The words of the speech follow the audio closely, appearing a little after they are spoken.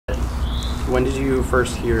When did you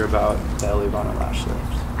first hear about the Elleebana Lash Lift?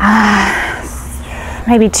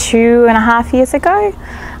 Maybe 2.5 years ago.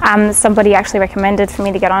 Somebody actually recommended for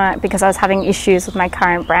me to get on it because I was having issues with my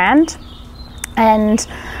current brand. And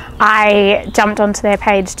I jumped onto their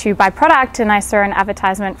page to buy product, and I saw an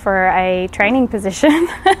advertisement for a training position.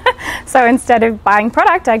 So instead of buying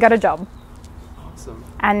product, I got a job. Awesome.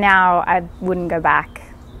 And now I wouldn't go back.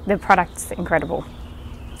 The product's incredible.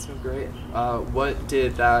 So great. What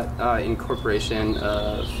did that incorporation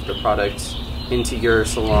of the product into your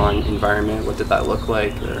salon environment, what did that look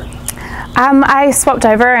like? I swapped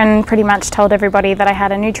over and pretty much told everybody that I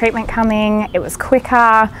had a new treatment coming. It was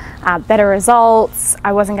quicker, better results.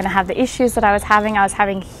 I wasn't going to have the issues that I was having. I was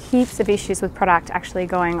having heaps of issues with product actually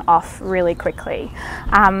going off really quickly.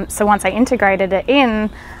 So once I integrated it in,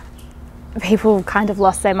 people kind of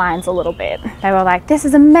lost their minds a little bit. They were like, this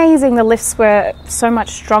is amazing. The lifts were so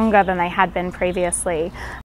much stronger than they had been previously.